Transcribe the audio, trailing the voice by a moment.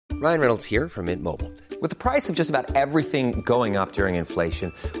Ryan Reynolds here from Mint Mobile. With the price of just about everything going up during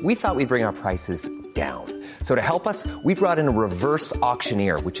inflation, we thought we'd bring our prices down. So to help us, we brought in a reverse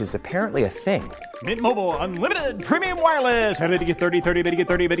auctioneer, which is apparently a thing. Mint Mobile Unlimited Premium Wireless. How to get 30, 30, bit to get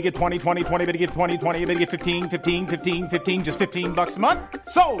 30, bit to get 20, 20, 20, bit to get 20, 20, bit to get 15, 15, 15, 15, just $15 a month?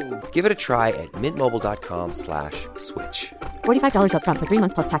 Sold! Give it a try at mintmobile.com/switch. $45 up front for 3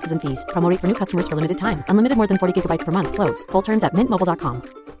 months plus taxes and fees. Promo rate for new customers for limited time. Unlimited more than 40 gigabytes per month. Slows full terms at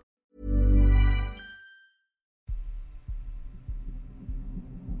mintmobile.com.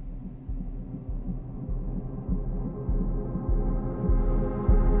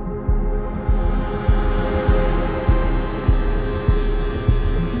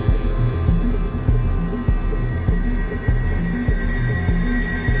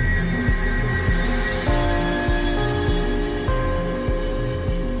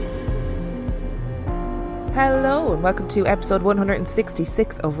 Hello and welcome to episode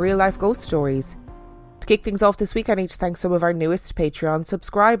 166 of Real Life Ghost Stories. To kick things off this week, I need to thank some of our newest Patreon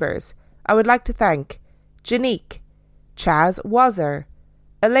subscribers. I would like to thank Janique, Chaz Wazzer,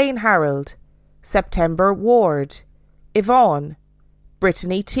 Elaine Harold, September Ward, Yvonne,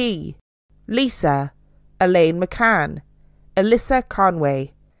 Brittany T, Lisa, Elaine McCann, Alyssa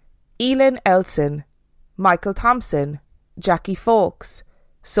Conway, Elin Elson, Michael Thompson, Jackie Fawkes,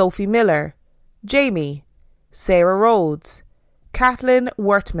 Sophie Miller, Jamie, Sarah Rhodes, Kathleen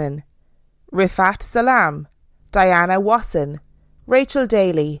Wertman, Rifat Salam, Diana Wasson, Rachel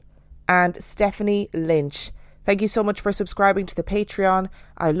Daly, and Stephanie Lynch. Thank you so much for subscribing to the Patreon.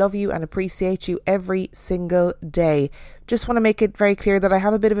 I love you and appreciate you every single day. Just want to make it very clear that I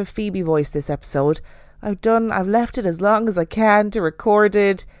have a bit of a Phoebe voice this episode. I've left it as long as I can to record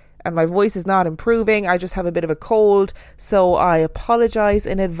it, and my voice is not improving. I just have a bit of a cold, so I apologise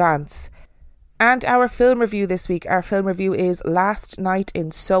in advance. And our film review this week, our film review is Last Night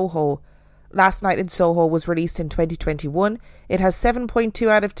in Soho. Last Night in Soho was released in 2021. It has 7.2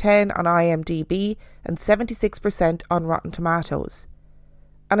 out of 10 on IMDb and 76% on Rotten Tomatoes.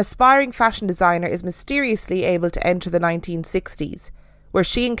 An aspiring fashion designer is mysteriously able to enter the 1960s, where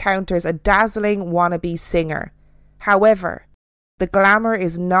she encounters a dazzling wannabe singer. However, the glamour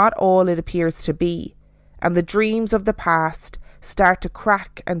is not all it appears to be, and the dreams of the past start to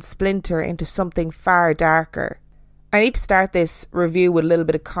crack and splinter into something far darker. I need to start this review with a little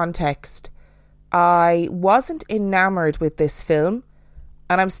bit of context. I wasn't enamoured with this film,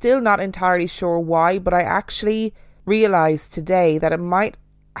 and I'm still not entirely sure why, but I actually realised today that it might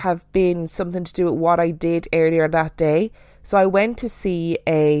have been something to do with what I did earlier that day. So I went to see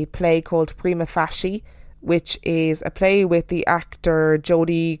a play called Prima Facie, which is a play with the actor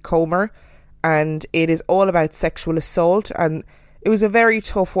Jodie Comer, and it is all about sexual assault, and it was a very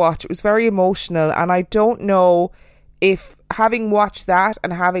tough watch. It was very emotional, and I don't know if having watched that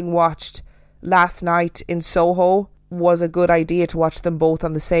and having watched Last Night in Soho was a good idea to watch them both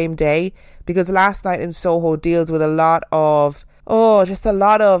on the same day, because Last Night in Soho deals with a lot of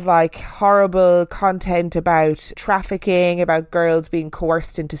like horrible content about trafficking, about girls being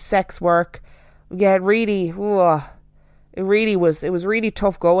coerced into sex work. Yeah, it was really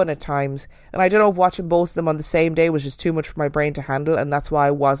tough going at times, and I don't know if watching both of them on the same day was just too much for my brain to handle, and that's why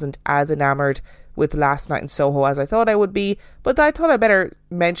I wasn't as enamoured with Last Night in Soho as I thought I would be, but I thought I better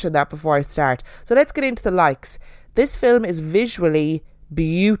mention that before I start. So let's get into the likes. This film is visually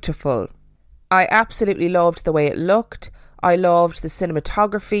beautiful. I absolutely loved the way it looked. I loved the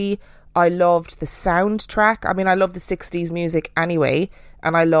cinematography. I loved the soundtrack. I mean, I love the 60s music anyway,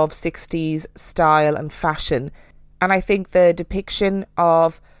 and I love 60s style and fashion. And I think the depiction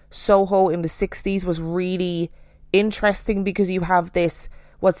of Soho in the 60s was really interesting, because you have this,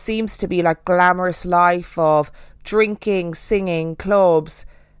 what seems to be like glamorous life of drinking, singing, clubs,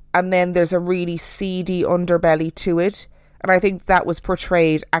 and then there's a really seedy underbelly to it. And I think that was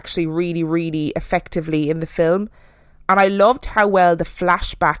portrayed actually really, really effectively in the film. And I loved how well the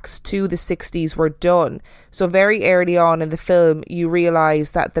flashbacks to the 60s were done. So very early on in the film, you realise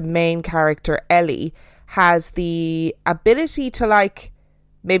that the main character, Ellie, has the ability to like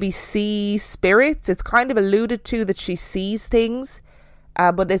maybe see spirits. It's kind of alluded to that she sees things,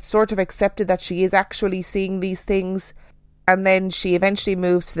 but it's sort of accepted that she is actually seeing these things. And then she eventually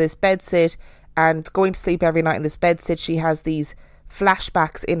moves to this bedsit, and going to sleep every night in this bedsit, she has these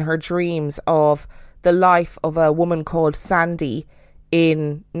flashbacks in her dreams of the life of a woman called Sandy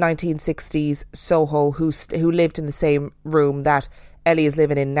in 1960s Soho who lived in the same room that Ellie is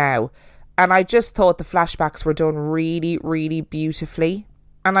living in now. And I just thought the flashbacks were done really, really beautifully.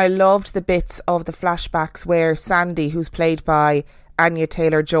 And I loved the bits of the flashbacks where Sandy, who's played by Anya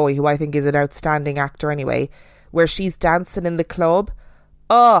Taylor-Joy, who I think is an outstanding actor anyway, where she's dancing in the club.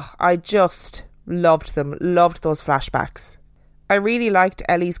 Oh, I just loved them. Loved those flashbacks. I really liked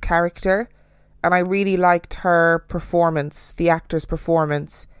Ellie's character, and I really liked her performance, the actor's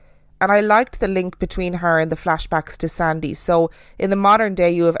performance. And I liked the link between her and the flashbacks to Sandy. So in the modern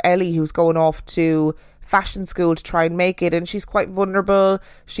day, you have Ellie who's going off to fashion school to try and make it, and she's quite vulnerable.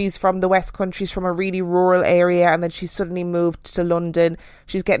 She's from the West Country, she's from a really rural area, and then she's suddenly moved to London.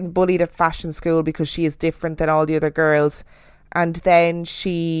 She's getting bullied at fashion school because she is different than all the other girls. And then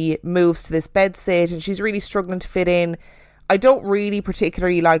she moves to this bedsit and she's really struggling to fit in. I don't really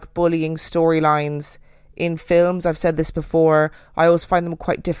particularly like bullying storylines in films. I've said this before. I always find them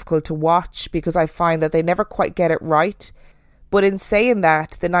quite difficult to watch because I find that they never quite get it right. But in saying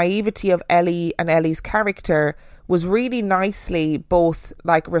that, the naivety of Ellie and Ellie's character was really nicely both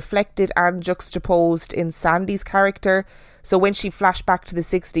like reflected and juxtaposed in Sandy's character. So when she flashed back to the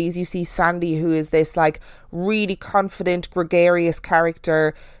 60s, you see Sandy, who is this like really confident, gregarious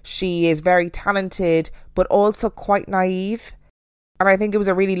character. She is very talented, but also quite naive. And I think it was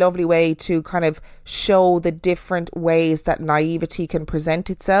a really lovely way to kind of show the different ways that naivety can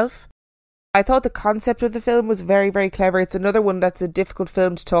present itself. I thought the concept of the film was very, very clever. It's another one that's a difficult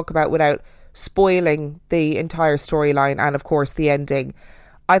film to talk about without spoiling the entire storyline and, of course, the ending.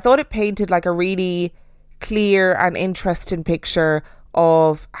 I thought it painted like a really clear and interesting picture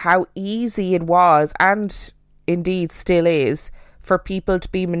of how easy it was, and indeed still is, for people to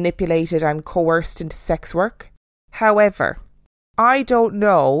be manipulated and coerced into sex work. However, I don't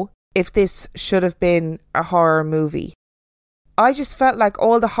know if this should have been a horror movie. I just felt like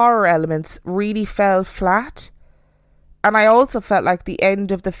all the horror elements really fell flat. And I also felt like the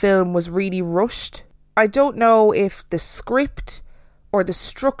end of the film was really rushed. I don't know if the script or the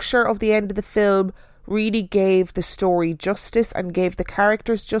structure of the end of the film really gave the story justice and gave the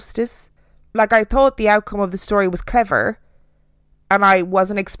characters justice. Like, I thought the outcome of the story was clever and I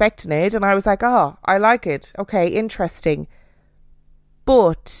wasn't expecting it, and I was like, oh, I like it. Okay, interesting.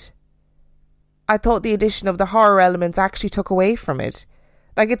 But I thought the addition of the horror elements actually took away from it.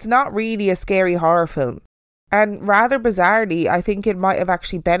 Like, it's not really a scary horror film. And rather bizarrely, I think it might have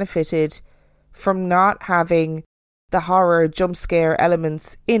actually benefited from not having the horror jump scare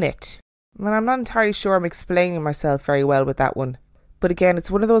elements in it. And I'm not entirely sure I'm explaining myself very well with that one. But again,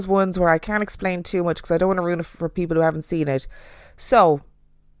 it's one of those ones where I can't explain too much because I don't want to ruin it for people who haven't seen it. So,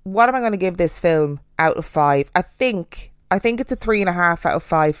 what am I going to give this film out of 5? I think it's a 3.5 out of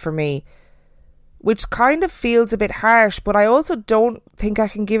 5 for me, which kind of feels a bit harsh, but I also don't think I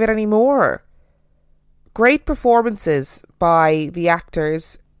can give it any more. Great performances by the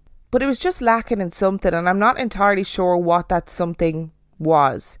actors, but it was just lacking in something, and I'm not entirely sure what that something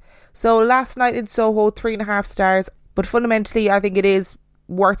was. So Last Night in Soho, 3.5 stars, but fundamentally I think it is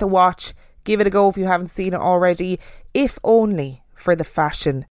worth a watch. Give it a go if you haven't seen it already, if only for the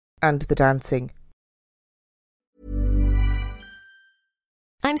fashion and the dancing.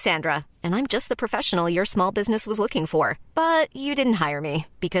 I'm Sandra, and I'm just the professional your small business was looking for. But you didn't hire me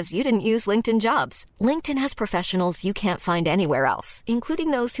because you didn't use LinkedIn Jobs. LinkedIn has professionals you can't find anywhere else,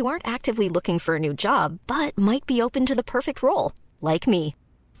 including those who aren't actively looking for a new job, but might be open to the perfect role, like me.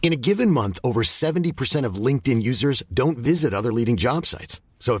 In a given month, over 70% of LinkedIn users don't visit other leading job sites.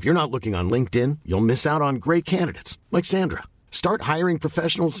 So if you're not looking on LinkedIn, you'll miss out on great candidates like Sandra. Start hiring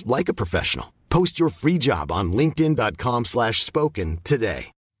professionals like a professional. Post your free job on linkedin.com/spoken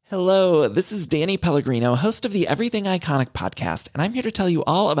today. Hello, this is Danny Pellegrino, host of the Everything Iconic podcast, and I'm here to tell you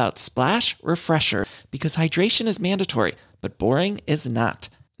all about Splash Refresher, because hydration is mandatory, but boring is not.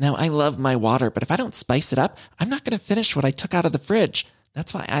 Now, I love my water, but if I don't spice it up, I'm not going to finish what I took out of the fridge.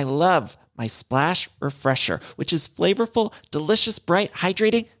 That's why I love my Splash Refresher, which is flavorful, delicious, bright,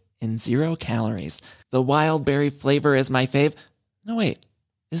 hydrating, and 0 calories. The wild berry flavor is my fave. No, wait.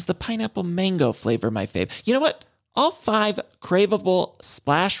 Is the pineapple mango flavor my fave? You know what? All 5 craveable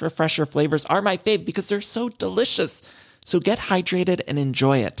Splash Refresher flavors are my fave because they're so delicious. So get hydrated and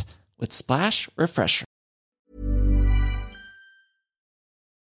enjoy it with Splash Refresher.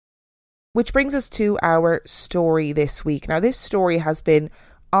 Which brings us to our story this week. Now, this story has been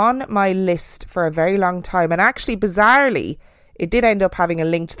on my list for a very long time, and actually, bizarrely, it did end up having a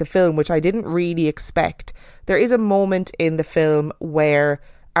link to the film, which I didn't really expect. There is a moment in the film where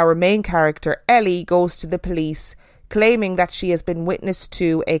our main character, Ellie, goes to the police claiming that she has been witness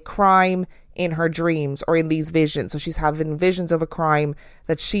to a crime in her dreams or in these visions. So she's having visions of a crime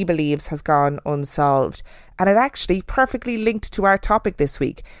that she believes has gone unsolved. And it actually perfectly linked to our topic this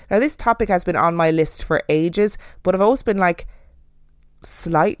week. Now, this topic has been on my list for ages, but I've always been like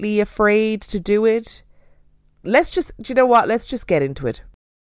slightly afraid to do it. Do you know what? Let's just get into it.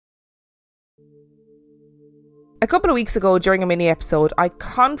 A couple of weeks ago during a mini episode, I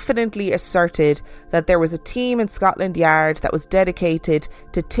confidently asserted that there was a team in Scotland Yard that was dedicated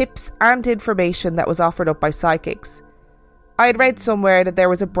to tips and information that was offered up by psychics. I had read somewhere that there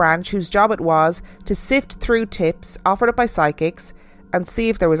was a branch whose job it was to sift through tips offered up by psychics and see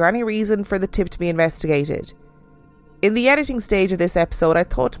if there was any reason for the tip to be investigated. In the editing stage of this episode, I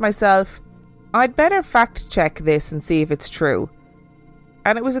thought to myself, I'd better fact check this and see if it's true.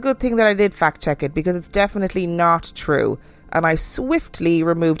 And it was a good thing that I did fact check it, because it's definitely not true, and I swiftly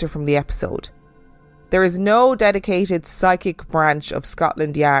removed it from the episode. There is no dedicated psychic branch of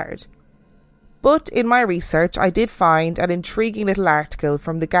Scotland Yard. But in my research, I did find an intriguing little article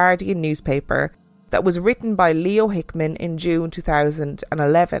from the Guardian newspaper that was written by Leo Hickman in June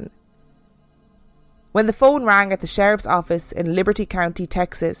 2011. When the phone rang at the sheriff's office in Liberty County,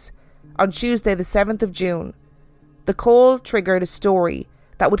 Texas, on Tuesday the 7th of June, the call triggered a story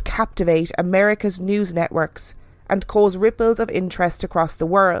that would captivate America's news networks and cause ripples of interest across the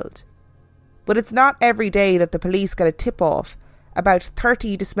world. But it's not every day that the police get a tip-off about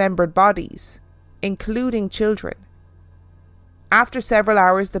 30 dismembered bodies, including children. After several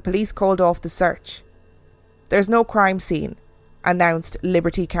hours, the police called off the search. There's no crime scene, announced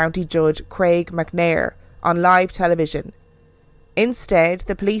Liberty County Judge Craig McNair on live television. Instead,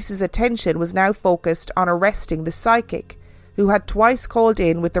 the police's attention was now focused on arresting the psychic who had twice called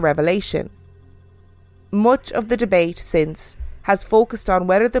in with the revelation. Much of the debate since has focused on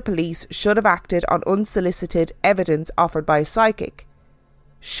whether the police should have acted on unsolicited evidence offered by a psychic.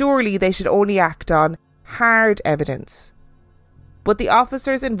 Surely they should only act on hard evidence. But the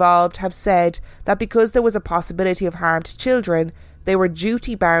officers involved have said that because there was a possibility of harm to children, they were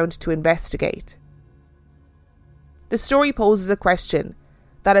duty-bound to investigate. The story poses a question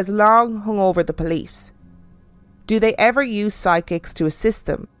that has long hung over the police. Do they ever use psychics to assist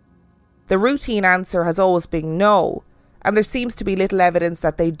them? The routine answer has always been no, and there seems to be little evidence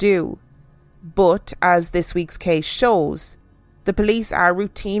that they do. But, as this week's case shows, the police are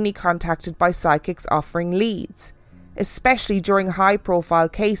routinely contacted by psychics offering leads, especially during high-profile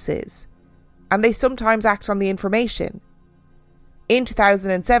cases, and they sometimes act on the information. In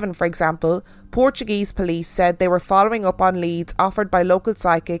 2007, for example, Portuguese police said they were following up on leads offered by local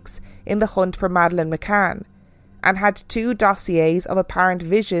psychics in the hunt for Madeleine McCann, and had 2 dossiers of apparent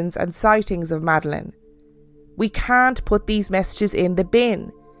visions and sightings of Madeleine. We can't put these messages in the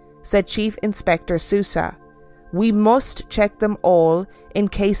bin, said Chief Inspector Sousa. We must check them all in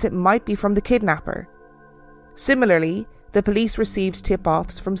case it might be from the kidnapper. Similarly, the police received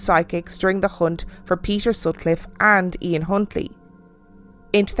tip-offs from psychics during the hunt for Peter Sutcliffe and Ian Huntley.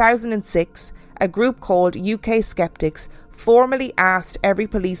 In 2006, a group called UK Skeptics formally asked every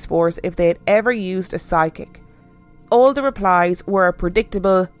police force if they had ever used a psychic. All the replies were a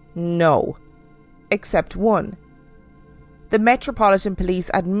predictable no, except one. The Metropolitan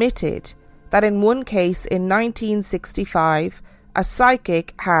Police admitted that in one case in 1965, a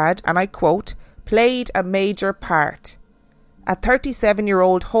psychic had, and I quote, played a major part. A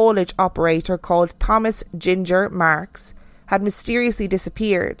 37-year-old haulage operator called Thomas Ginger Marks had mysteriously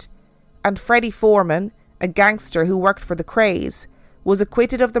disappeared, and Freddie Foreman, a gangster who worked for the Krays, was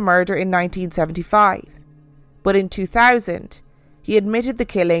acquitted of the murder in 1975. But in 2000, he admitted the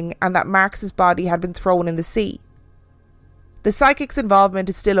killing and that Marks's body had been thrown in the sea. The psychic's involvement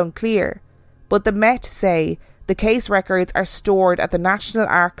is still unclear, but the Met say the case records are stored at the National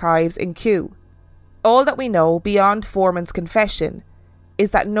Archives in Kew. All that we know beyond Foreman's confession is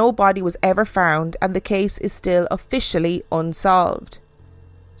that no body was ever found and the case is still officially unsolved.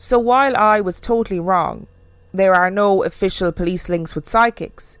 So while I was totally wrong, there are no official police links with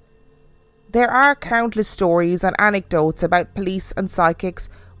psychics, there are countless stories and anecdotes about police and psychics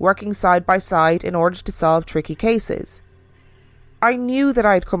working side by side in order to solve tricky cases. I knew that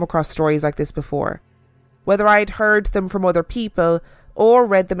I had come across stories like this before, whether I had heard them from other people or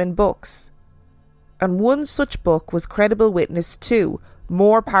read them in books. And one such book was Credible Witness 2,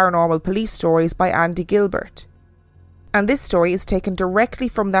 More Paranormal Police Stories by Andy Gilbert. And this story is taken directly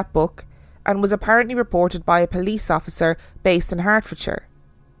from that book and was apparently reported by a police officer based in Hertfordshire.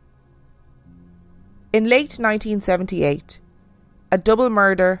 In late 1978, a double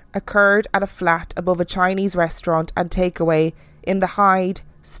murder occurred at a flat above a Chinese restaurant and takeaway in the Hyde,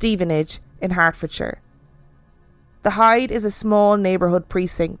 Stevenage in Hertfordshire. The Hyde is a small neighbourhood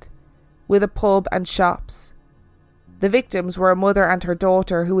precinct with a pub and shops. The victims were a mother and her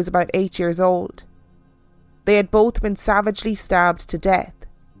daughter who was about 8 years old. They had both been savagely stabbed to death.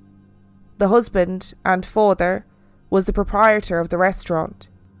 The husband and father was the proprietor of the restaurant.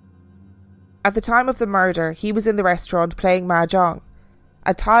 At the time of the murder, he was in the restaurant playing Mahjong,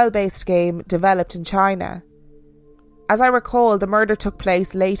 a tile-based game developed in China. As I recall, the murder took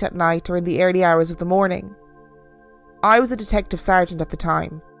place late at night or in the early hours of the morning. I was a detective sergeant at the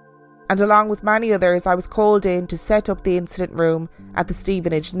time, and along with many others, I was called in to set up the incident room at the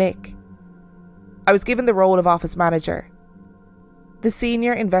Stevenage Nick. I was given the role of office manager. The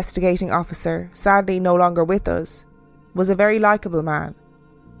senior investigating officer, sadly no longer with us, was a very likeable man,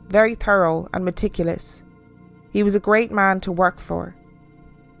 very thorough and meticulous. He was a great man to work for.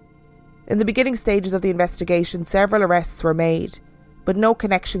 In the beginning stages of the investigation, several arrests were made, but no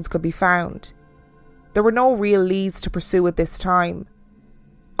connections could be found. There were no real leads to pursue at this time.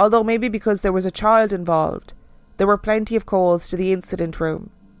 Although maybe because there was a child involved, there were plenty of calls to the incident room.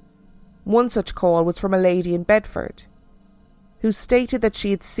 One such call was from a lady in Bedford, who stated that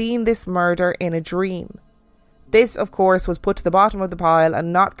she had seen this murder in a dream. This, of course, was put to the bottom of the pile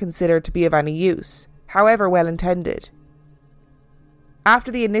and not considered to be of any use, however well intended.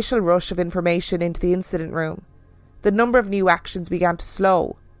 After the initial rush of information into the incident room, the number of new actions began to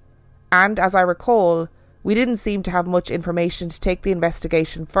slow, and as I recall, we didn't seem to have much information to take the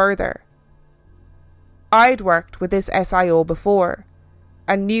investigation further. I'd worked with this SIO before,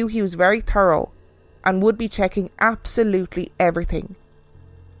 and knew he was very thorough and would be checking absolutely everything.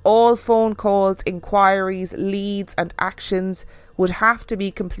 All phone calls, inquiries, leads and actions would have to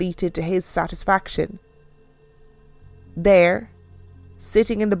be completed to his satisfaction. There,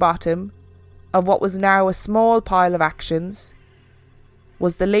 sitting in the bottom of what was now a small pile of actions,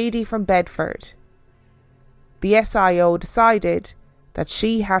 was the lady from Bedford. The SIO decided that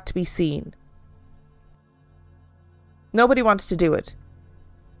she had to be seen. Nobody wanted to do it,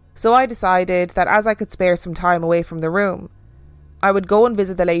 so I decided that as I could spare some time away from the room, I would go and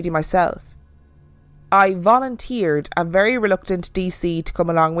visit the lady myself. I volunteered a very reluctant DC to come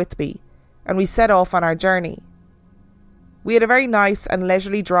along with me, and we set off on our journey. We had a very nice and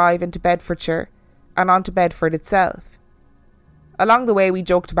leisurely drive into Bedfordshire and onto Bedford itself. Along the way we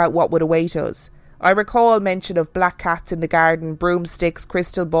joked about what would await us. I recall mention of black cats in the garden, broomsticks,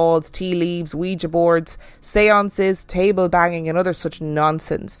 crystal balls, tea leaves, Ouija boards, seances, table banging and other such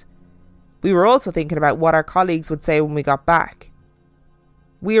nonsense. We were also thinking about what our colleagues would say when we got back.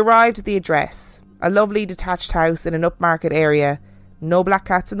 We arrived at the address, a lovely detached house in an upmarket area. No black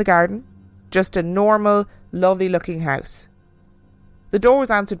cats in the garden, just a normal, lovely looking house. The door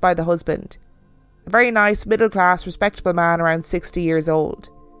was answered by the husband, a very nice, middle-class, respectable man around 60 years old.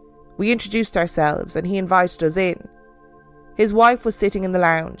 We introduced ourselves and he invited us in. His wife was sitting in the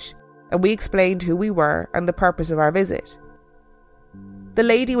lounge and we explained who we were and the purpose of our visit. The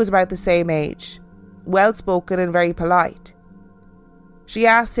lady was about the same age, well-spoken and very polite. She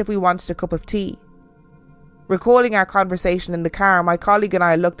asked if we wanted a cup of tea. Recalling our conversation in the car, my colleague and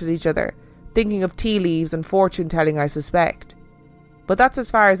I looked at each other, thinking of tea leaves and fortune-telling, I suspect. But that's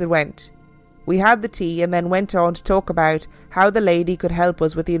as far as it went. We had the tea and then went on to talk about how the lady could help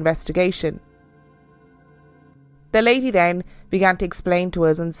us with the investigation. The lady then began to explain to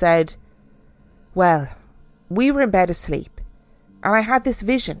us and said, "Well, we were in bed asleep, and I had this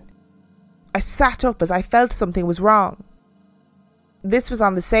vision. I sat up as I felt something was wrong." This was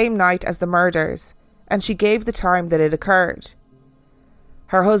on the same night as the murders, and she gave the time that it occurred.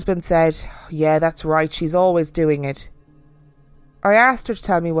 Her husband said, "Yeah, that's right, she's always doing it." I asked her to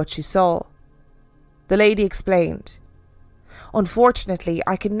tell me what she saw. The lady explained, "Unfortunately,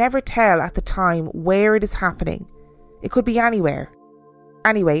 I can never tell at the time where it is happening. It could be anywhere.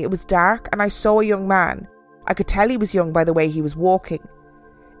 Anyway, it was dark and I saw a young man. I could tell he was young by the way he was walking.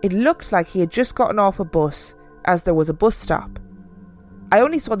 It looked like he had just gotten off a bus, as there was a bus stop. I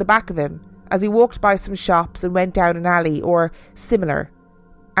only saw the back of him as he walked by some shops and went down an alley or similar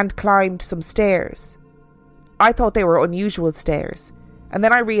and climbed some stairs. I thought they were unusual stairs, and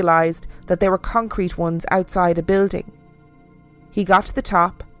then I realised that they were concrete ones outside a building. He got to the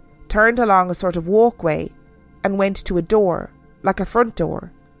top, turned along a sort of walkway, and went to a door, like a front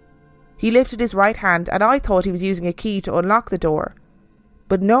door. He lifted his right hand and I thought he was using a key to unlock the door.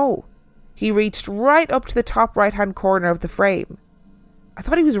 But no, he reached right up to the top right-hand corner of the frame. I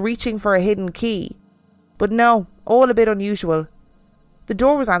thought he was reaching for a hidden key. But no, all a bit unusual. The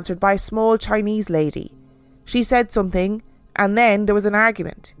door was answered by a small Chinese lady. She said something, and then there was an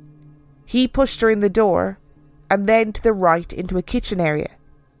argument. He pushed her in the door, and then to the right into a kitchen area.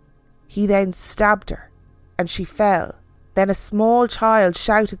 He then stabbed her, and she fell. Then a small child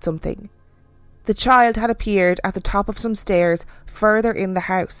shouted something. The child had appeared at the top of some stairs further in the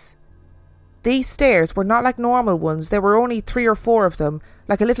house. These stairs were not like normal ones, there were only 3 or 4 of them,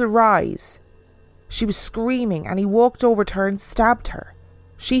 like a little rise. She was screaming and he walked over to her and stabbed her.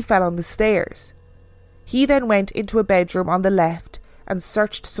 She fell on the stairs. He then went into a bedroom on the left and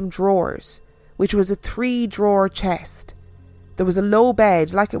searched some drawers, which was a 3-drawer chest. There was a low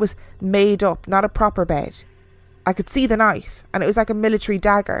bed, like it was made up, not a proper bed. I could see the knife, and it was like a military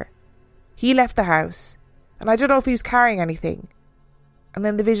dagger. He left the house, and I don't know if he was carrying anything. And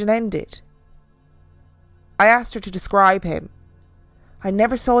then the vision ended. I asked her to describe him. I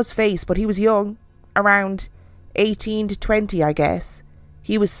never saw his face, but he was young, around 18 to 20, I guess.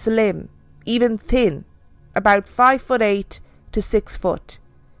 He was slim, even thin, about 5'8" to 6 foot.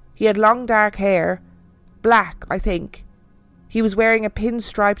 He had long dark hair, black, I think. He was wearing a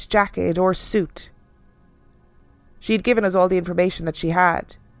pinstriped jacket or suit. She had given us all the information that she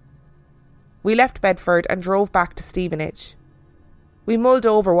had. We left Bedford and drove back to Stevenage. We mulled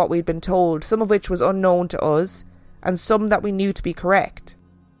over what we'd been told, some of which was unknown to us, and some that we knew to be correct.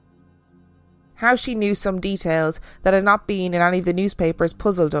 How she knew some details that had not been in any of the newspapers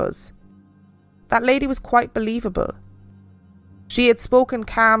puzzled us. That lady was quite believable. She had spoken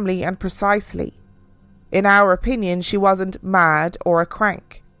calmly and precisely. In our opinion, she wasn't mad or a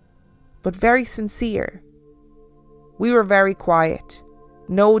crank, but very sincere. We were very quiet,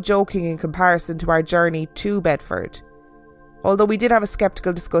 no joking in comparison to our journey to Bedford, although we did have a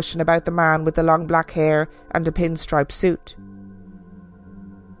sceptical discussion about the man with the long black hair and a pinstripe suit.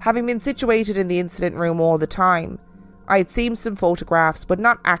 Having been situated in the incident room all the time, I had seen some photographs but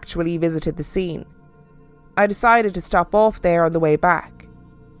not actually visited the scene. I decided to stop off there on the way back.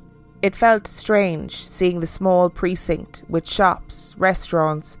 It felt strange seeing the small precinct with shops,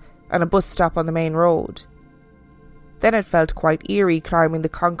 restaurants and a bus stop on the main road. Then it felt quite eerie climbing the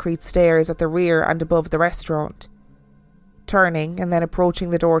concrete stairs at the rear and above the restaurant, turning and then approaching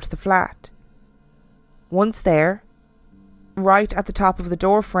the door to the flat. Once there, right at the top of the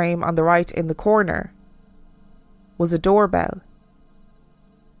door frame on the right in the corner, was a doorbell.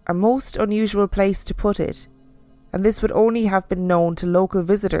 A most unusual place to put it, and this would only have been known to local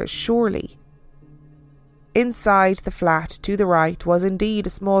visitors, surely. Inside the flat to the right was indeed a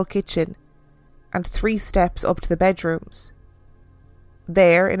small kitchen, and 3 steps up to the bedrooms.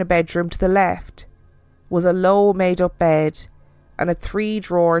 There, in a bedroom to the left, was a low made-up bed and a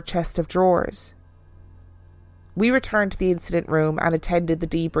 3-drawer chest of drawers. We returned to the incident room and attended the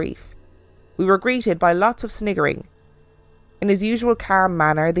debrief. We were greeted by lots of sniggering. In his usual calm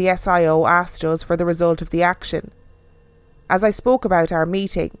manner, the SIO asked us for the result of the action. As I spoke about our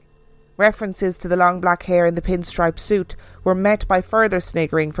meeting, references to the long black hair and the pinstripe suit were met by further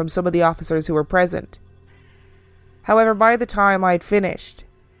sniggering from some of the officers who were present. However, by the time I had finished,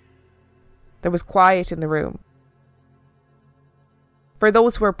 there was quiet in the room. For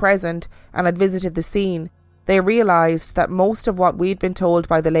those who were present and had visited the scene, they realised that most of what we'd been told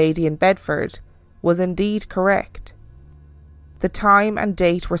by the lady in Bedford was indeed correct. The time and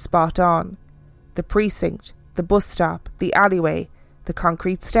date were spot on. The precinct, the bus stop, the alleyway, the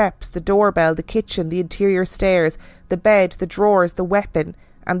concrete steps, the doorbell, the kitchen, the interior stairs, the bed, the drawers, the weapon,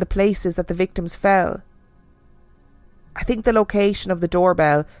 and the places that the victims fell. I think the location of the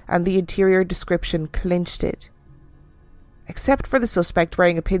doorbell and the interior description clinched it. Except for the suspect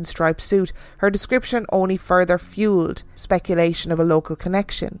wearing a pinstripe suit, her description only further fueled speculation of a local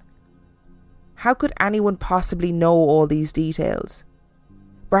connection. How could anyone possibly know all these details?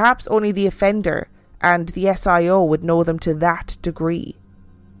 Perhaps only the offender and the SIO would know them to that degree.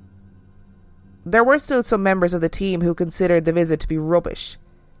 There were still some members of the team who considered the visit to be rubbish,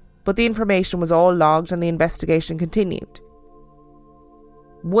 but the information was all logged and the investigation continued.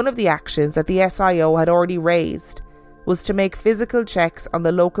 One of the actions that the SIO had already raised was to make physical checks on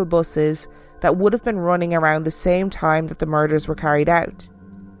the local buses that would have been running around the same time that the murders were carried out.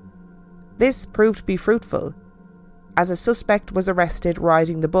 This proved to be fruitful, as a suspect was arrested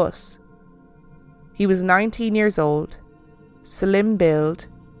riding the bus. He was 19 years old, slim build,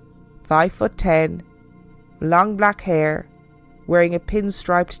 5'10", long black hair, wearing a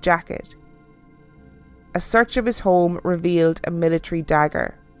pinstriped jacket. A search of his home revealed a military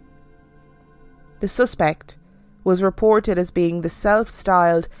dagger. The suspect was reported as being the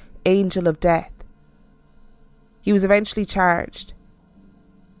self-styled Angel of Death. He was eventually charged,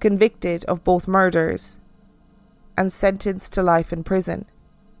 convicted of both murders, and sentenced to life in prison.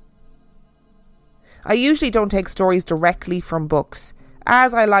 I usually don't take stories directly from books,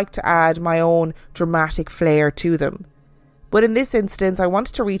 as I like to add my own dramatic flair to them. But in this instance, I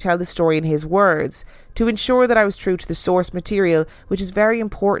wanted to retell the story in his words, to ensure that I was true to the source material, which is very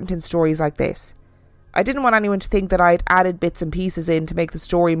important in stories like this. I didn't want anyone to think that I had added bits and pieces in to make the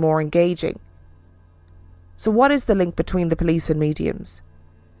story more engaging. So what is the link between the police and mediums?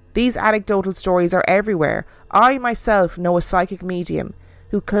 These anecdotal stories are everywhere. I myself know a psychic medium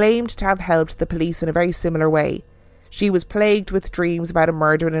who claimed to have helped the police in a very similar way. She was plagued with dreams about a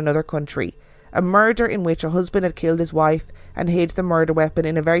murder in another country, a murder in which a husband had killed his wife and hid the murder weapon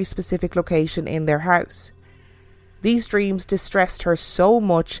in a very specific location in their house. These dreams distressed her so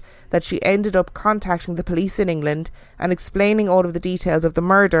much that she ended up contacting the police in England and explaining all of the details of the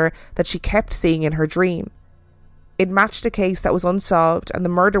murder that she kept seeing in her dream. It matched a case that was unsolved, and the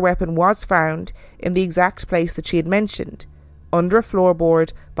murder weapon was found in the exact place that she had mentioned, under a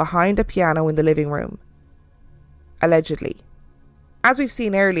floorboard behind a piano in the living room. Allegedly. As we've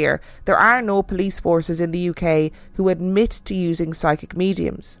seen earlier, there are no police forces in the UK who admit to using psychic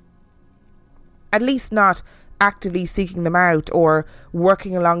mediums. At least not actively seeking them out or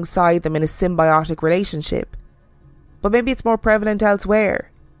working alongside them in a symbiotic relationship. But maybe it's more prevalent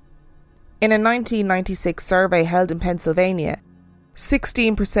elsewhere. In a 1996 survey held in Pennsylvania,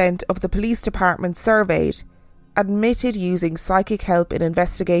 16% of the police departments surveyed admitted using psychic help in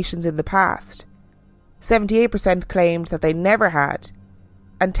investigations in the past. 78% claimed that they never had,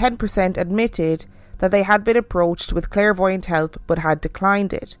 and 10% admitted that they had been approached with clairvoyant help but had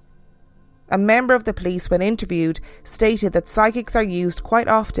declined it. A member of the police, when interviewed, stated that psychics are used quite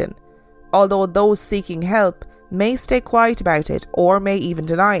often, although those seeking help may stay quiet about it or may even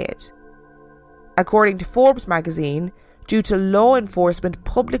deny it. According to Forbes magazine, due to law enforcement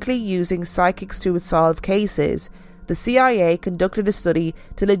publicly using psychics to solve cases, the CIA conducted a study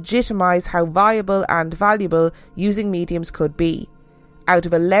to legitimise how viable and valuable using mediums could be. Out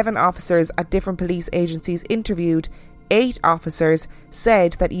of 11 officers at different police agencies interviewed, 8 officers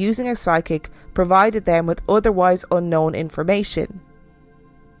said that using a psychic provided them with otherwise unknown information.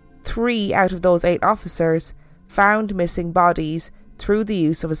 3 out of those 8 officers found missing bodies through the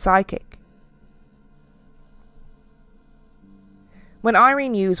use of a psychic. When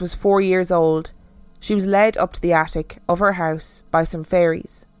Irene Hughes was 4 years old, she was led up to the attic of her house by some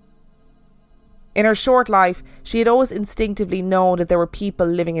fairies. In her short life, she had always instinctively known that there were people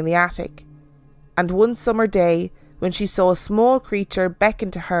living in the attic, and one summer day, when she saw a small creature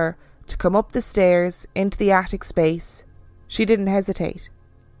beckon to her to come up the stairs into the attic space, she didn't hesitate.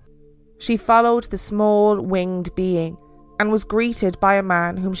 She followed the small winged being and was greeted by a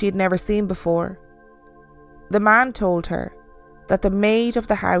man whom she had never seen before. The man told her that the maid of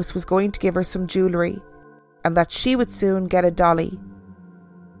the house was going to give her some jewellery and that she would soon get a dolly.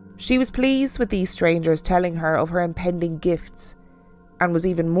 She was pleased with these strangers telling her of her impending gifts, and was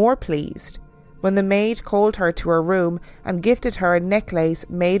even more pleased when the maid called her to her room and gifted her a necklace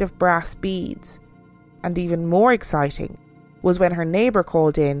made of brass beads. And even more exciting was when her neighbour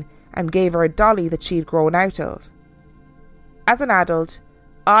called in and gave her a dolly that she'd grown out of. As an adult,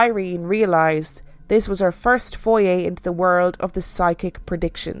 Irene realised this was her first foray into the world of the psychic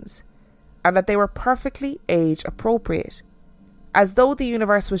predictions, and that they were perfectly age appropriate, as though the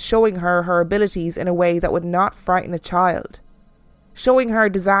universe was showing her her abilities in a way that would not frighten a child. Showing her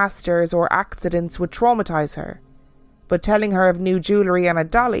disasters or accidents would traumatise her, but telling her of new jewellery and a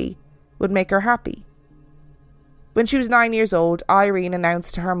dolly would make her happy. When she was 9 years old, Irene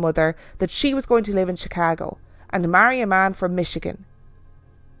announced to her mother that she was going to live in Chicago and marry a man from Michigan.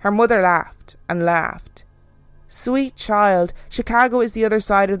 Her mother laughed and laughed. "Sweet child, Chicago is the other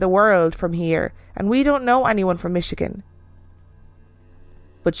side of the world from here, and we don't know anyone from Michigan."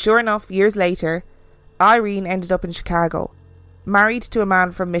 But sure enough, years later, Irene ended up in Chicago, married to a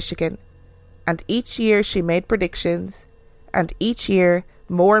man from Michigan, and each year she made predictions, and each year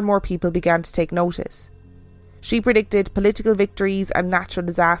more and more people began to take notice. She predicted political victories and natural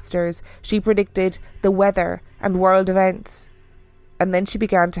disasters. She predicted the weather and world events. And then she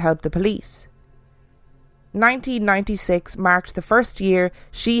began to help the police. 1996 marked the first year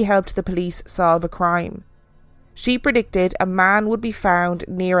she helped the police solve a crime. She predicted a man would be found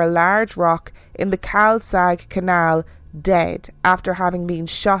near a large rock in the Cal Sag Canal dead after having been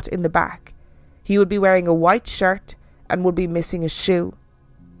shot in the back. He would be wearing a white shirt and would be missing a shoe.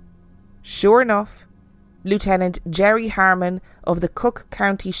 Sure enough, Lieutenant Jerry Harmon of the Cook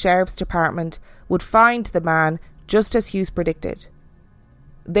County Sheriff's Department would find the man just as Hughes predicted.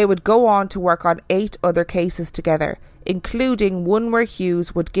 They would go on to work on 8 other cases together, including one where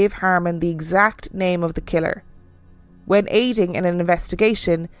Hughes would give Harmon the exact name of the killer. When aiding in an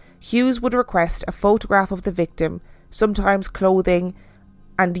investigation, Hughes would request a photograph of the victim, sometimes clothing,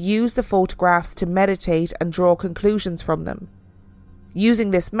 and use the photographs to meditate and draw conclusions from them.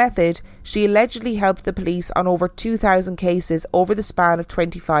 Using this method, she allegedly helped the police on over 2,000 cases over the span of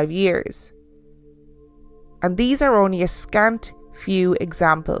 25 years. And these are only a scant few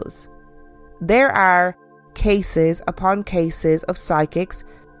examples. There are cases upon cases of psychics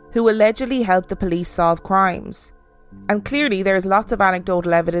who allegedly helped the police solve crimes. And clearly there is lots of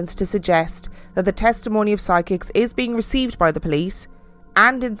anecdotal evidence to suggest that the testimony of psychics is being received by the police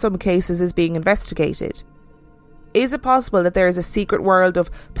and in some cases is being investigated? Is it possible that there is a secret world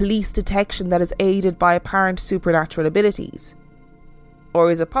of police detection that is aided by apparent supernatural abilities? Or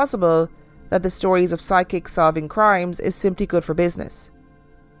is it possible that the stories of psychics solving crimes is simply good for business?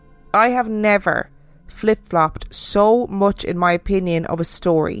 I have never flip-flopped so much in my opinion of a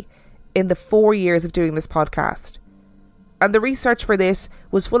story in the 4 years of doing this podcast. And the research for this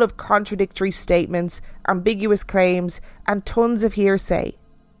was full of contradictory statements, ambiguous claims, and tons of hearsay.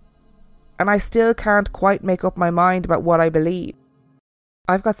 And I still can't quite make up my mind about what I believe.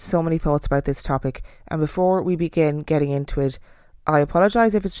 I've got so many thoughts about this topic, and before we begin getting into it, I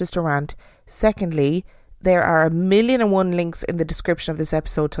apologise if it's just a rant. Secondly, there are 1,000,001 links in the description of this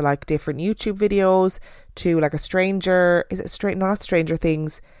episode to like different YouTube videos, to like a Strange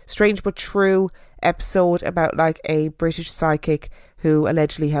But True episode about like a British psychic who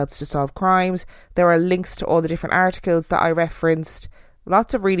allegedly helps to solve crimes. There are links to all the different articles that I referenced.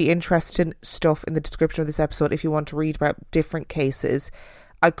 Lots of really interesting stuff in the description of this episode if you want to read about different cases.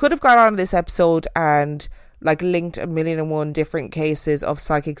 I could have got on this episode and like linked 1,000,001 different cases of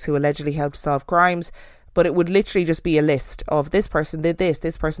psychics who allegedly helped solve crimes, but it would literally just be a list of this person did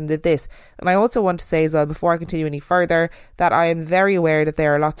this person did this. And I also want to say as well, before I continue any further, that I am very aware that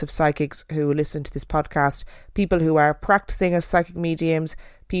there are lots of psychics who listen to this podcast, people who are practicing as psychic mediums,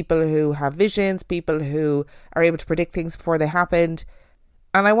 people who have visions, people who are able to predict things before they happened.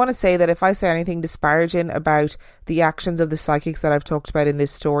 And I want to say that if I say anything disparaging about the actions of the psychics that I've talked about in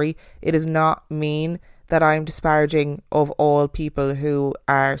this story, it does not mean that I'm disparaging of all people who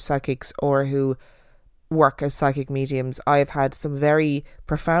are psychics or who work as psychic mediums. I have had some very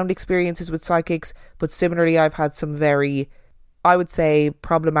profound experiences with psychics, but similarly I've had some very, I would say,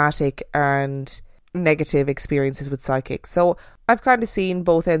 problematic and negative experiences with psychics. So I've kind of seen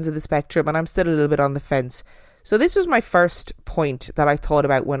both ends of the spectrum and I'm still a little bit on the fence. So this was my first point that I thought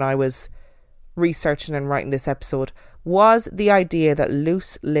about when I was researching and writing this episode, was the idea that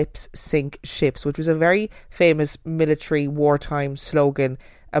loose lips sink ships, which was a very famous military wartime slogan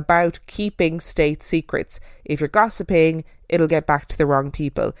about keeping state secrets. If you're gossiping, it'll get back to the wrong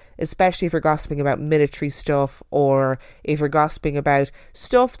people, especially if you're gossiping about military stuff or if you're gossiping about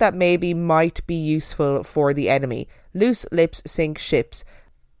stuff that maybe might be useful for the enemy. Loose lips sink ships.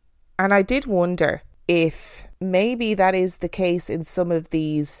 And I did wonder if maybe that is the case in some of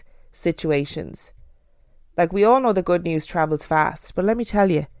these situations. Like, we all know the good news travels fast, but let me tell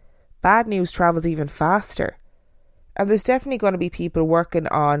you, bad news travels even faster. And there's definitely going to be people working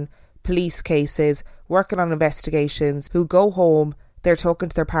on police cases, working on investigations, who go home, they're talking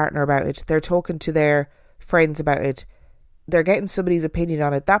to their partner about it, they're talking to their friends about it, they're getting somebody's opinion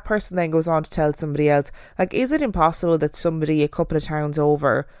on it. That person then goes on to tell somebody else. Like, is it impossible that somebody a couple of towns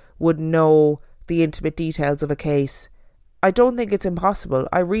over would know the intimate details of a case? I don't think it's impossible.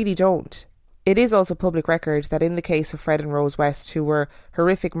 I really don't. It is also public record that in the case of Fred and Rose West, who were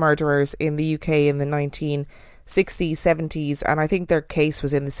horrific murderers in the UK in the 1960s, 70s, and I think their case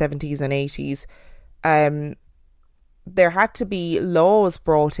was in the 70s and 80s, there had to be laws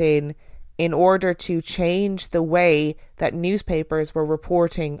brought in order to change the way that newspapers were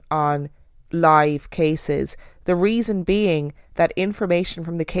reporting on live cases. The reason being that information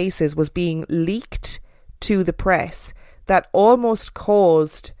from the cases was being leaked to the press that almost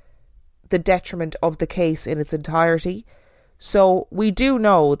caused the detriment of the case in its entirety. So we do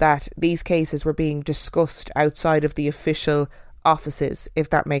know that these cases were being discussed outside of the official offices, if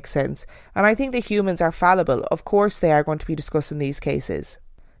that makes sense. And I think the humans are fallible. Of course they are going to be discussing these cases.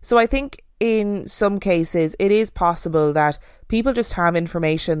 So I think in some cases it is possible that people just have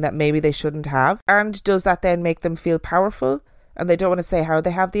information that maybe they shouldn't have. And does that then make them feel powerful? And they don't want to say how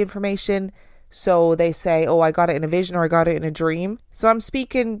they have the information. So they say, oh, I got it in a vision or I got it in a dream. So I'm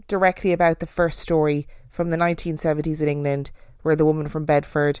speaking directly about the first story from the 1970s in England, where the woman from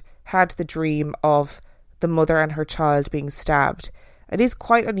Bedford had the dream of the mother and her child being stabbed. It is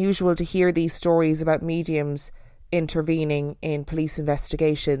quite unusual to hear these stories about mediums intervening in police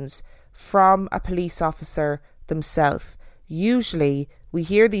investigations from a police officer themselves. Usually we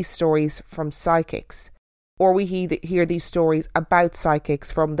hear these stories from psychics, or we hear these stories about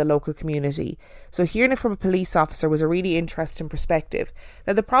psychics from the local community. So hearing it from a police officer was a really interesting perspective.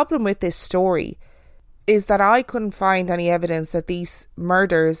 Now, the problem with this story is that I couldn't find any evidence that these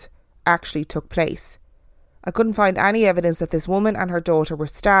murders actually took place. I couldn't find any evidence that this woman and her daughter were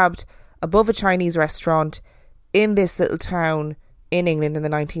stabbed above a Chinese restaurant in this little town in England in the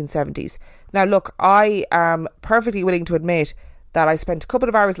 1970s. Now, look, I am perfectly willing to admit that I spent a couple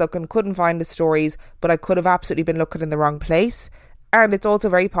of hours looking, couldn't find the stories, but I could have absolutely been looking in the wrong place. And it's also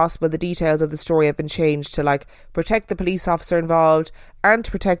very possible the details of the story have been changed to protect the police officer involved and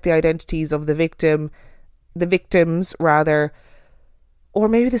to protect the identities of the victims rather. Or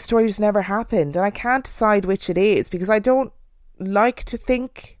maybe the story just never happened, and I can't decide which it is, because I don't like to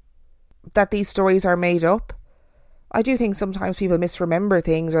think that these stories are made up. I do think sometimes people misremember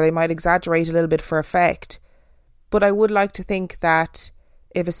things, or they might exaggerate a little bit for effect. But I would like to think that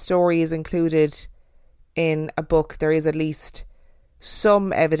if a story is included in a book, there is at least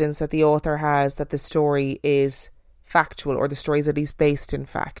some evidence that the author has that the story is factual, or the story is at least based in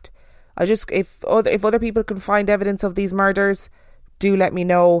fact. If other people can find evidence of these murders, do let me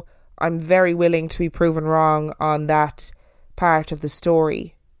know. I'm very willing to be proven wrong on that part of the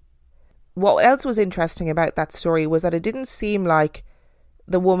story. What else was interesting about that story was that it didn't seem like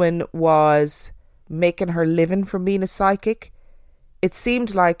the woman was making her living from being a psychic. It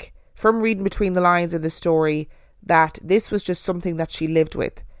seemed like, from reading between the lines in the story, that this was just something that she lived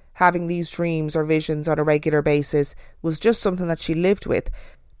with. Having these dreams or visions on a regular basis was just something that she lived with.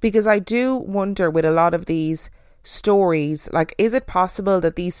 Because I do wonder with a lot of these stories, is it possible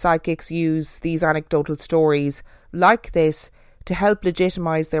that these psychics use these anecdotal stories like this to help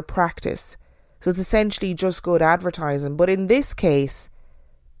legitimize their practice? So it's essentially just good advertising. But in this case,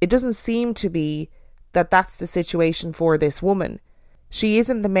 it doesn't seem to be that that's the situation for this woman. She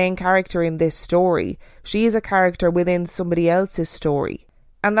isn't the main character in this story. She is a character within somebody else's story.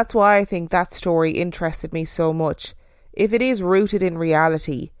 And that's why I think that story interested me so much. If it is rooted in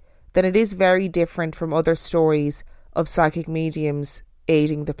reality, then it is very different from other stories of psychic mediums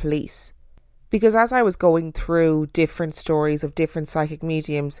aiding the police. Because as I was going through different stories of different psychic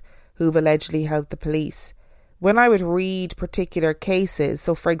mediums who've allegedly helped the police, when I would read particular cases,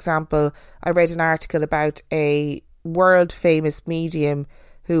 so for example, I read an article about a world famous medium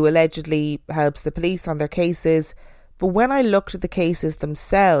who allegedly helps the police on their cases, but when I looked at the cases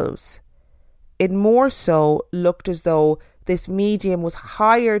themselves, it more so looked as though this medium was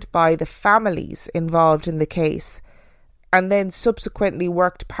hired by the families involved in the case and then subsequently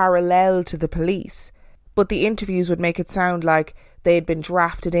worked parallel to the police. But the interviews would make it sound like they had been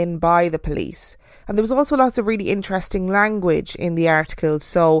drafted in by the police. And there was also lots of really interesting language in the article.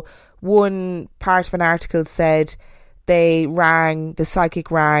 So one part of an article said the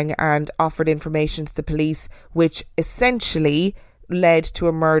psychic rang and offered information to the police, which essentially led to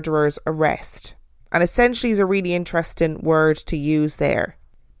a murderer's arrest. And essentially is a really interesting word to use there,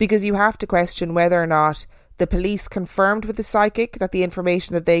 because you have to question whether or not the police confirmed with the psychic that the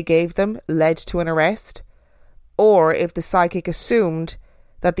information that they gave them led to an arrest, or if the psychic assumed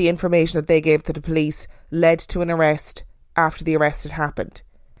that the information that they gave to the police led to an arrest after the arrest had happened.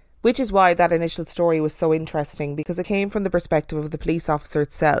 Which is why that initial story was so interesting, because it came from the perspective of the police officer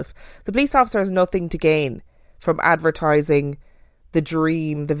itself. The police officer has nothing to gain from advertising the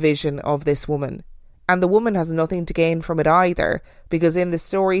dream, the vision of this woman. And the woman has nothing to gain from it either, because in the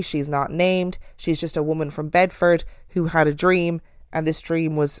story she's not named. She's just a woman from Bedford who had a dream, and this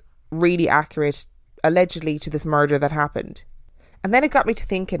dream was really accurate, allegedly, to this murder that happened. And then it got me to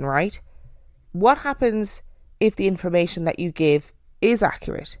thinking, right, what happens if the information that you give is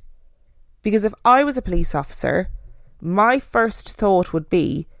accurate? Because if I was a police officer, my first thought would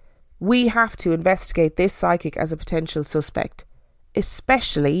be, we have to investigate this psychic as a potential suspect,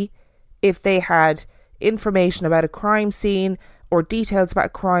 especially if they had information about a crime scene or details about a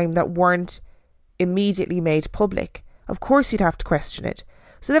crime that weren't immediately made public. Of course you'd have to question it.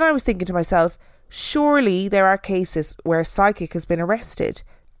 So then I was thinking to myself, surely there are cases where a psychic has been arrested.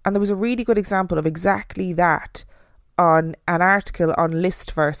 And there was a really good example of exactly that on an article on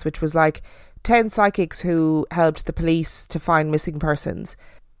Listverse, which was 10 psychics who helped the police to find missing persons.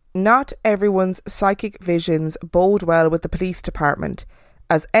 Not everyone's psychic visions bode well with the police department,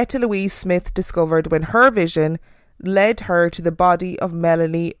 as Etta Louise Smith discovered when her vision led her to the body of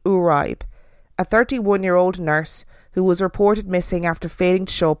Melanie Uribe, a 31-year-old nurse who was reported missing after failing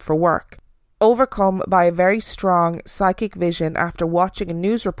to show up for work. Overcome by a very strong psychic vision after watching a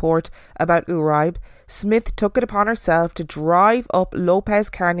news report about Uribe, Smith took it upon herself to drive up Lopez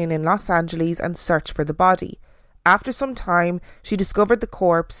Canyon in Los Angeles and search for the body. After some time, she discovered the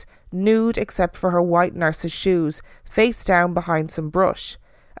corpse, nude except for her white nurse's shoes, face down behind some brush.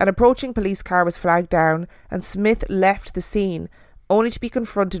 An approaching police car was flagged down and Smith left the scene, only to be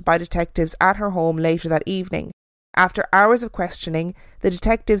confronted by detectives at her home later that evening. After hours of questioning, the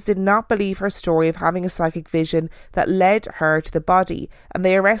detectives did not believe her story of having a psychic vision that led her to the body, and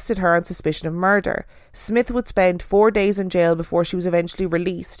they arrested her on suspicion of murder. Smith would spend 4 days in jail before she was eventually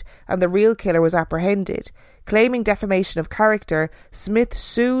released, and the real killer was apprehended. Claiming defamation of character, Smith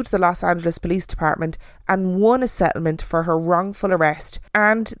sued the Los Angeles Police Department and won a settlement for her wrongful arrest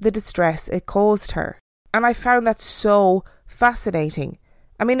and the distress it caused her. And I found that so fascinating.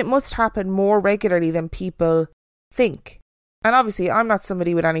 I mean, it must happen more regularly than people think. And obviously, I'm not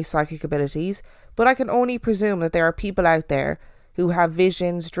somebody with any psychic abilities, but I can only presume that there are people out there who have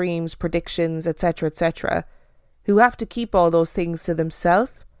visions, dreams, predictions, etc., who have to keep all those things to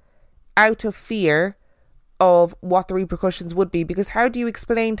themselves out of fear of what the repercussions would be. Because how do you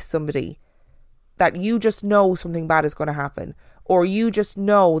explain to somebody that you just know something bad is going to happen, or you just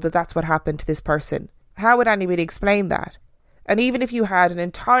know that that's what happened to this person? How would anybody explain that? And even if you had an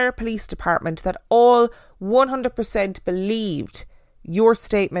entire police department that all 100% believed your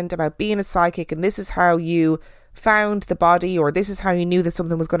statement about being a psychic and this is how you found the body or this is how you knew that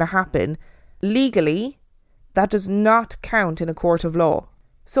something was going to happen, legally, that does not count in a court of law.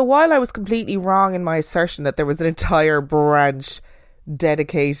 So while I was completely wrong in my assertion that there was an entire branch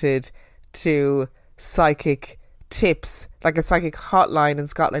dedicated to psychic tips, like a psychic hotline in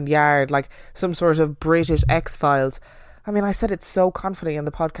Scotland Yard, like some sort of British X-Files, I mean, I said it so confidently on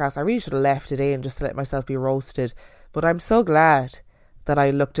the podcast, I really should have left it in just to let myself be roasted. But I'm so glad that I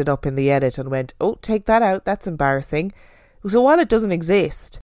looked it up in the edit and went, oh, take that out, that's embarrassing. So while it doesn't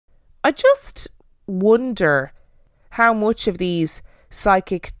exist, I just wonder how much of these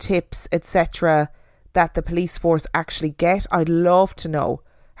psychic tips, etc., that the police force actually get. I'd love to know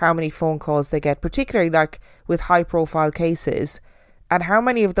how many phone calls they get, particularly like with high profile cases, and how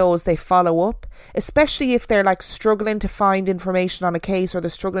many of those they follow up, especially if they're like struggling to find information on a case or they're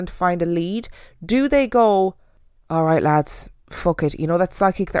struggling to find a lead. Do they go, all right, lads, fuck it, you know that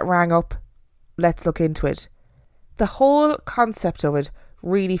psychic that rang up? Let's look into it. The whole concept of it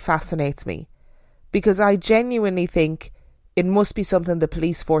really fascinates me, because I genuinely think it must be something the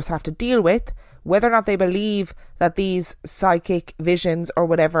police force have to deal with, whether or not they believe that these psychic visions or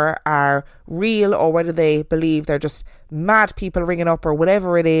whatever are real, or whether they believe they're just mad people ringing up or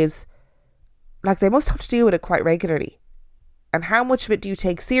whatever it is. Like, they must have to deal with it quite regularly. And how much of it do you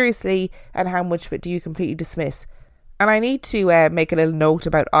take seriously and how much of it do you completely dismiss? And I need to make a little note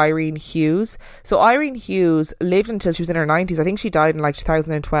about Irene Hughes. So Irene Hughes lived until she was in her 90s. I think she died in like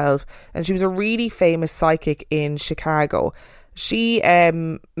 2012. And she was a really famous psychic in Chicago. She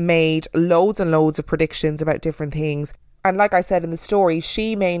made loads and loads of predictions about different things. And like I said in the story,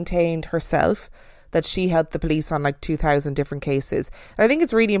 she maintained herself that she helped the police on like 2,000 different cases. And I think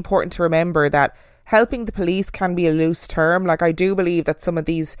it's really important to remember that helping the police can be a loose term. Like, I do believe that some of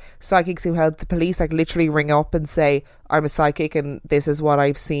these psychics who help the police like literally ring up and say, I'm a psychic and this is what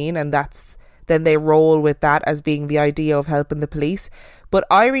I've seen, and then they roll with that as being the idea of helping the police. But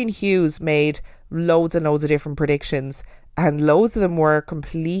Irene Hughes made loads and loads of different predictions, and loads of them were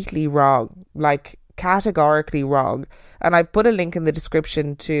completely wrong, like categorically wrong. And I've put a link in the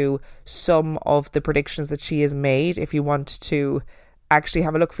description to some of the predictions that she has made if you want to actually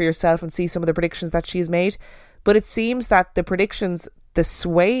have a look for yourself and see some of the predictions that she's made. But it seems that the predictions, the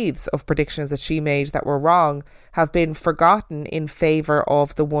swathes of predictions that she made that were wrong, have been forgotten in favour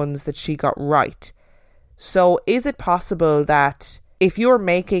of the ones that she got right. So is it possible that if you're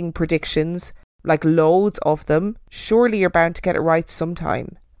making predictions, like loads of them, surely you're bound to get it right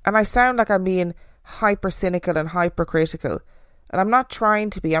sometime? And I sound like I'm being hyper cynical and hypercritical, and I'm not trying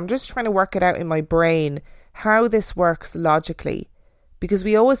to be. I'm just trying to work it out in my brain how this works logically, because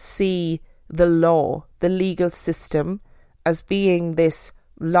we always see the law, the legal system, as being this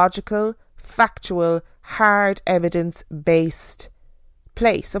logical, factual, hard evidence based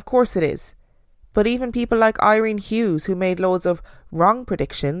place. Of course it is. But even people like Irene Hughes, who made loads of wrong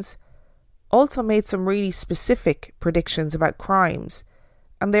predictions, also made some really specific predictions about crimes.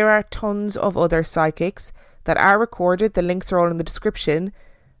 And there are tons of other psychics that are recorded, the links are all in the description,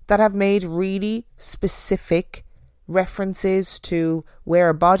 that have made really specific references to where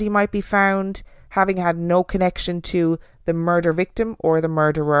a body might be found, having had no connection to the murder victim or the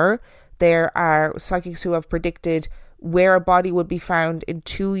murderer. There are psychics who have predicted where a body would be found in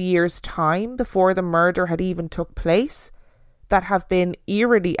 2 years' time before the murder had even took place, that have been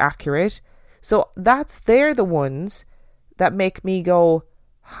eerily accurate. So they're the ones that make me go,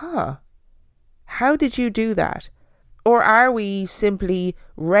 how did you do that? Or are we simply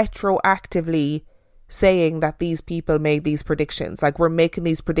retroactively saying that these people made these predictions? Like, we're making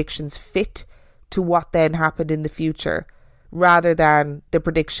these predictions fit to what then happened in the future, rather than the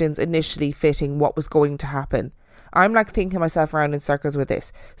predictions initially fitting what was going to happen. I'm like thinking myself around in circles with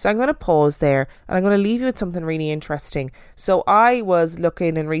this. So I'm going to pause there and I'm going to leave you with something really interesting. So I was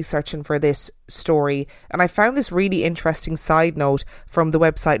looking and researching for this story and I found this really interesting side note from the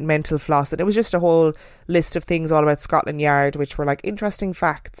website Mental Floss, and it was just a whole list of things all about Scotland Yard, which were like interesting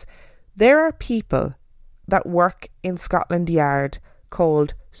facts. There are people that work in Scotland Yard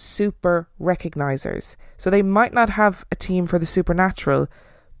called super recognisers. So they might not have a team for the supernatural,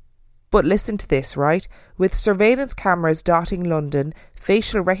 but listen to this, right? With surveillance cameras dotting London,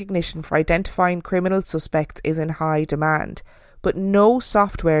 facial recognition for identifying criminal suspects is in high demand. But no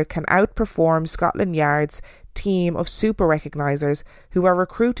software can outperform Scotland Yard's team of super recognisers who are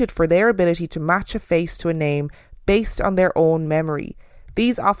recruited for their ability to match a face to a name based on their own memory.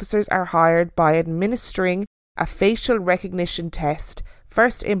 These officers are hired by administering a facial recognition test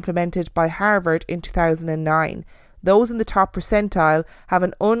first implemented by Harvard in 2009. Those in the top percentile have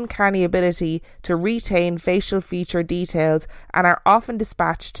an uncanny ability to retain facial feature details and are often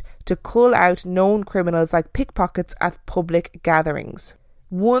dispatched to cull out known criminals like pickpockets at public gatherings.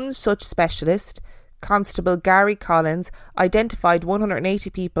 One such specialist, Constable Gary Collins, identified 180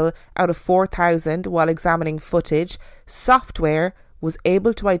 people out of 4,000 while examining footage. Software was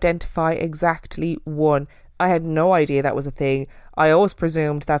able to identify exactly one. I had no idea that was a thing. I always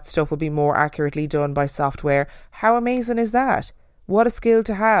presumed that stuff would be more accurately done by software. How amazing is that? What a skill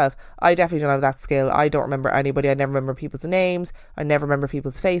to have. I definitely don't have that skill. I don't remember anybody. I never remember people's names. I never remember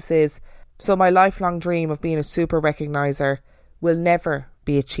people's faces. So my lifelong dream of being a super recogniser will never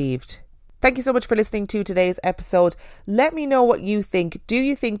be achieved. Thank you so much for listening to today's episode. Let me know what you think. Do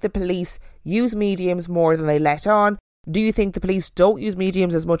you think the police use mediums more than they let on? Do you think the police don't use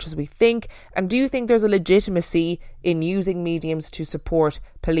mediums as much as we think? And do you think there's a legitimacy in using mediums to support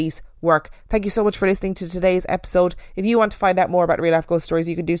police work? Thank you so much for listening to today's episode. If you want to find out more about Real Life Ghost Stories,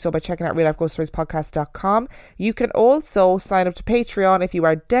 you can do so by checking out reallifeghoststoriespodcast.com. You can also sign up to Patreon if you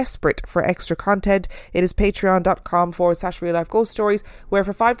are desperate for extra content. It is patreon.com/Real Life Ghost Stories, where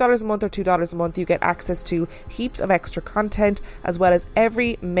for $5 a month or $2 a month you get access to heaps of extra content, as well as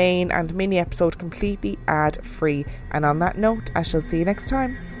every main and mini episode completely ad free. And on that note, I shall see you next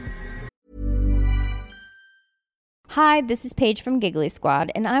time. Hi, this is Paige from Giggly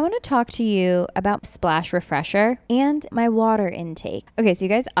Squad, and I want to talk to you about Splash Refresher and my water intake. Okay, so you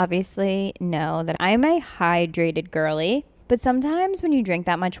guys obviously know that I'm a hydrated girly, but sometimes when you drink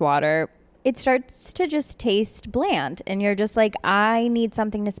that much water, it starts to just taste bland, and you're just like, I need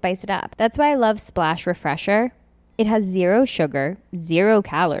something to spice it up. That's why I love Splash Refresher. It has 0 sugar, 0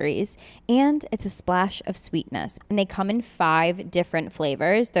 calories, and it's a splash of sweetness. And they come in 5 different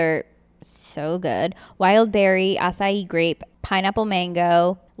flavors. They're so good. Wild berry, acai grape, pineapple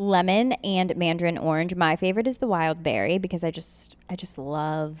mango, lemon, and mandarin orange. My favorite is the wild berry because I just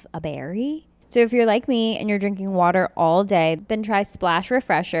love a berry. So if you're like me and you're drinking water all day, then try Splash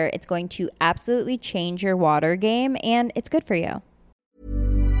Refresher. It's going to absolutely change your water game and it's good for you.